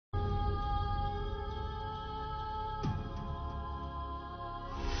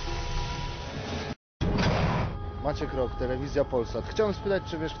Maciek Rok, telewizja Polsat. Chciałem spytać,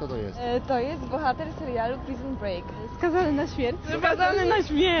 czy wiesz, kto to jest? To jest bohater serialu Prison Break. Skazany na śmierć. Skazany na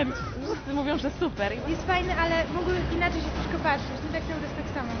śmierć. Wszyscy mówią, że super. Jest fajny, ale mógłby inaczej się troszkę patrzeć. Nie tak cały czas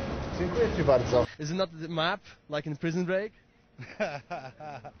tak samo. Dziękuję Ci bardzo. Is it not the map, like in Prison Break?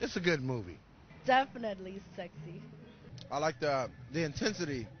 It's a good movie. Definitely sexy. I like the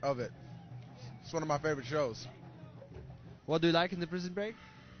intensity of it. It's one of my favorite shows. What do you like in the Prison Break?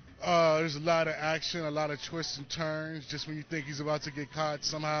 There's a lot of action, a lot of twists and turns. Just when you think he's about to get caught,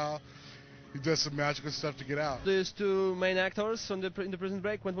 somehow he does some magical stuff to get out. There's two main actors in the Prison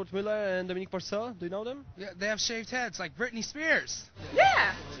Break, Wentworth Miller and Dominique Purcell. Do you know them? Yeah, they have shaved heads like Britney Spears.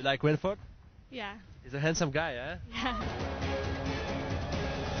 Yeah! You like Wentworth? Yeah. He's a handsome guy, eh? Yeah.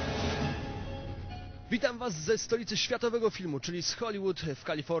 Witam Was ze stolicy światowego filmu, czyli z Hollywood w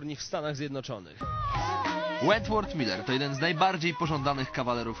Kalifornii w Stanach Zjednoczonych. Wentworth Miller to jeden z najbardziej pożądanych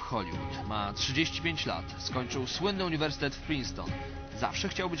kawalerów Hollywood. Ma 35 lat, skończył słynny uniwersytet w Princeton. Zawsze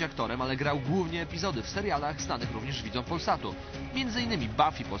chciał być aktorem, ale grał głównie epizody w serialach znanych również widzom Polsatu. M.in.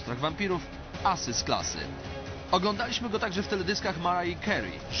 Buffy Postrach Wampirów, Asy z klasy. Oglądaliśmy go także w teledyskach Mariah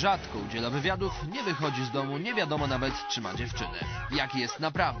Carey. Rzadko udziela wywiadów, nie wychodzi z domu, nie wiadomo nawet, czy ma dziewczynę. Jaki jest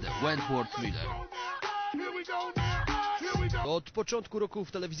naprawdę Wentworth Miller? Od początku roku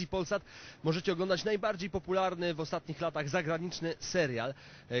w telewizji Polsat możecie oglądać najbardziej popularny w ostatnich latach zagraniczny serial,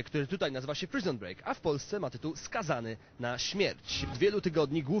 który tutaj nazywa się Prison Break, a w Polsce ma tytuł Skazany na śmierć. Od wielu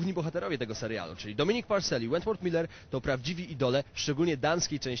tygodni główni bohaterowie tego serialu, czyli Dominique Purcell i Wentworth Miller, to prawdziwi idole, szczególnie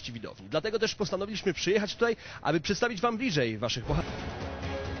damskiej części widowni. Dlatego też postanowiliśmy przyjechać tutaj, aby przedstawić Wam bliżej waszych bohaterów.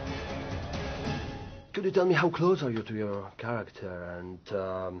 Could you tell me how close are you to your character, and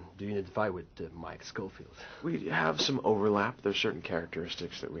do you identify with Mike Schofield? We have some overlap. There's certain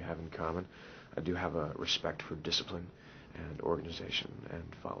characteristics that we have in common. I do have a respect for discipline and organization and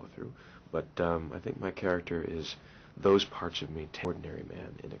follow through, but I think my character is those parts of me. Ordinary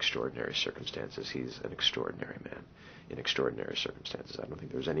man in extraordinary circumstances. He's an extraordinary man in extraordinary circumstances. I don't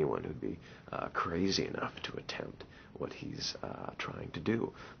think there's anyone who'd be crazy enough to attempt what he's trying to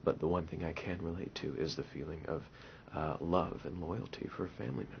do. But the one thing I can relate to is the feeling of love and loyalty for a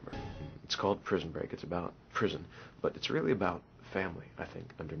family member. It's called Prison Break. It's about prison, but it's really about family, I think,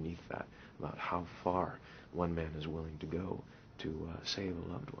 underneath that, about how far one man is willing to go to save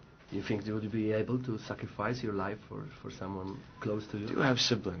a loved one. You think you would be able to sacrifice your life for someone close to you? I do have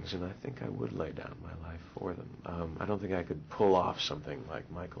siblings, and I think I would lay down my life for them. I don't think I could pull off something like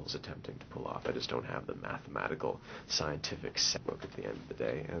Michael's attempting to pull off. I just don't have the mathematical, scientific book at the end of the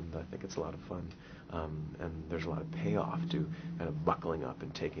day, and I think it's a lot of fun. And there's a lot of payoff to kind of buckling up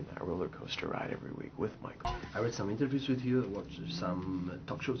and taking that roller coaster ride every week with Michael. I read some interviews with you, watched some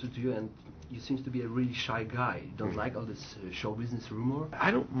talk shows with you, and you seem to be a really shy guy. You don't like all this show business rumor?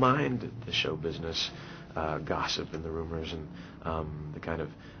 I don't mind the show business gossip and the rumors and the kind of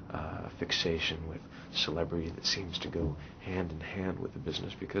fixation with celebrity that seems to go hand in hand with the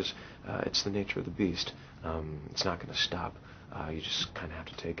business, because it's the nature of the beast. It's not going to stop. You just kind of have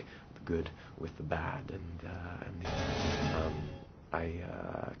to take the good with the bad, and I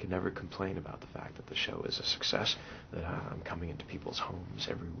can never complain about the fact that the show is a success, that I'm coming into people's homes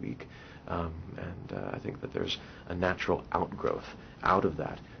every week, and I think that there's a natural outgrowth out of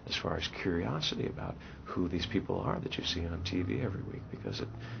that as far as curiosity about who these people are that you see on TV every week, because it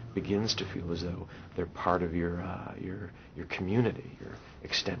begins to feel as though they're part of your community, your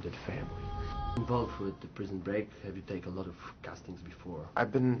extended family. Involved with the Prison Break, have you taken a lot of castings before?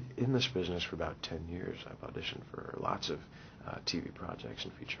 I've been in this business for about 10 years. I've auditioned for lots of TV projects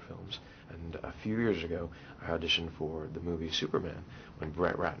and feature films, and a few years ago I auditioned for the movie Superman when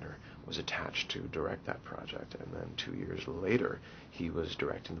Brett Ratner was attached to direct that project, and then 2 years later he was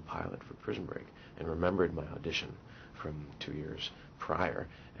directing the pilot for Prison Break and remembered my audition from 2 years prior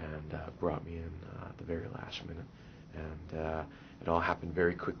and brought me in at the very last minute, and it all happened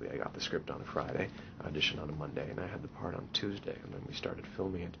very quickly. I got the script on a Friday, auditioned on a Monday, and I had the part on Tuesday, and then we started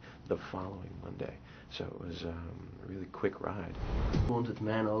filming it the following Monday. So it was a really quick ride. Wanted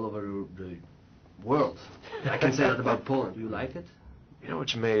man all over the world. I can say that about Poland. Do you like it? You know,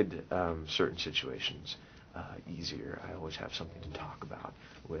 it's made certain situations easier. I always have something to talk about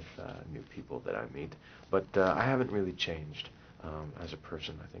with new people that I meet. But I haven't really changed as a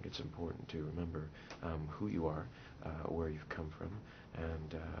person. I think it's important to remember who you are, where you've come from,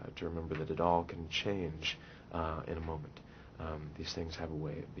 and to remember that it all can change in a moment. These things have a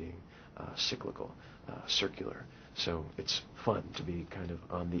way of being cyclical, circular. So it's fun to be kind of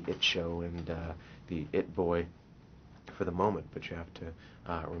on the It show and the It boy for the moment, but you have to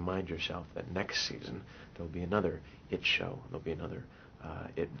remind yourself that next season there'll be another It show, there'll be another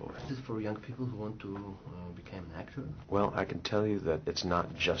it boy. Is it for young people who want to become an actor? Well, I can tell you that it's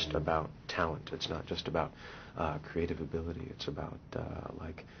not just about talent. It's not just about creative ability. It's about,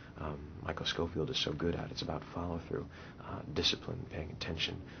 like Michael Scofield is so good at, it's about follow-through, discipline, paying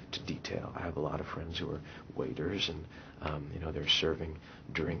attention to detail. I have a lot of friends who are waiters, and they're serving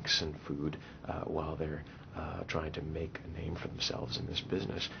drinks and food while they're trying to make a name for themselves in this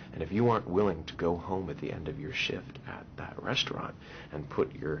business. And if you aren't willing to go home at the end of your shift at that restaurant and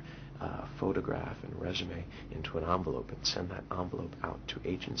put your photograph and resume into an envelope and send that envelope out to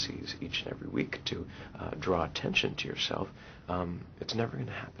agencies each and every week to draw attention to yourself, it's never going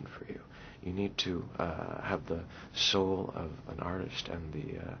to happen for you. You need to have the soul of an artist and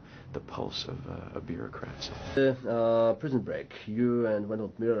the pulse of a bureaucrat. Prison Break. You and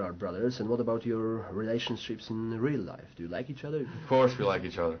Wentworth Miller are brothers, and what about your relationships in real life? Do you like each other? Of course we like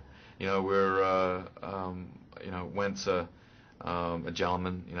each other. We're, Went's a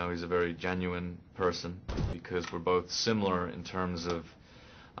gentleman. He's a very genuine person, because we're both similar in terms of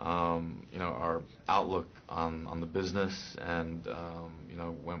our outlook on the business, and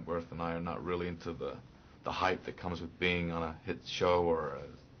Wentworth and I are not really into the hype that comes with being on a hit show or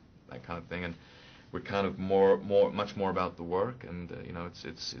that kind of thing, and we're kind of much more about the work, and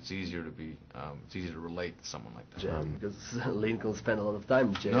it's easier to be it's easier to relate to someone like that. Because Lincoln spent a lot of time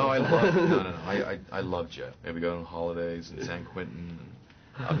in jail. No, I love I love jail. We go on holidays in San Quentin.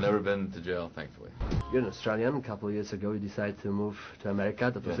 I've never been to jail, thankfully. You're an Australian. A couple of years ago, you decided to move to America.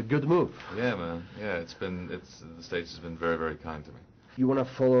 That was a good move. Yeah, man. Yeah, the States has been very, very kind to me. You want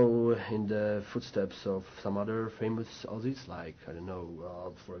to follow in the footsteps of some other famous Aussies, like, I don't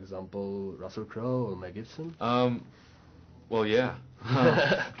know, for example, Russell Crowe or Mel Gibson? Well, yeah.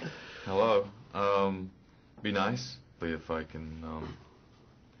 Hello. Be nice if I can,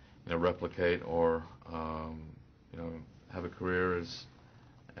 replicate or, have a career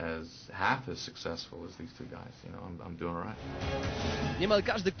as half as successful as these two guys. I'm doing all right. Niemal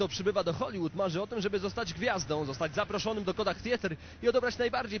każdy, kto przybywa do Hollywood, marzy o tym, żeby zostać gwiazdą, zostać zaproszonym do Kodak Theatre i odebrać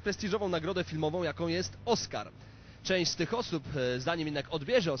najbardziej prestiżową nagrodę filmową, jaką jest Oscar. Część z tych osób, zanim jednak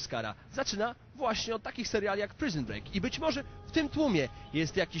odbierze Oscara, zaczyna właśnie od takich seriali jak Prison Break. I być może w tym tłumie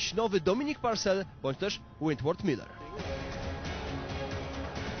jest jakiś nowy Dominic Purcell bądź też Wentworth Miller.